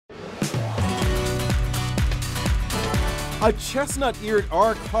A chestnut-eared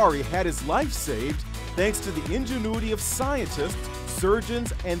aracari had his life saved thanks to the ingenuity of scientists,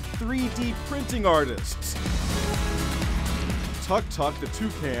 surgeons, and 3D printing artists. Tuc Tuc, the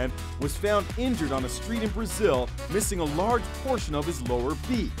toucan, was found injured on a street in Brazil, missing a large portion of his lower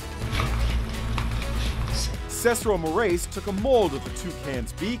beak. Cicero Moraes took a mold of the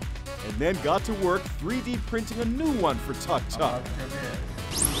toucan's beak and then got to work 3D printing a new one for Tuc Tuc.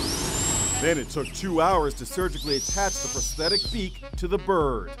 Then it took 2 hours to surgically attach the prosthetic beak to the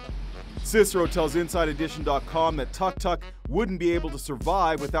bird. Cicero tells InsideEdition.com that Tuc Tuc wouldn't be able to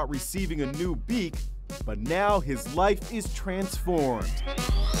survive without receiving a new beak, but now his life is transformed.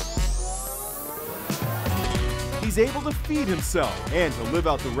 He's able to feed himself and to live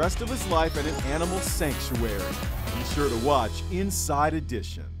out the rest of his life at an animal sanctuary. Be sure to watch Inside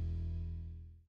Edition.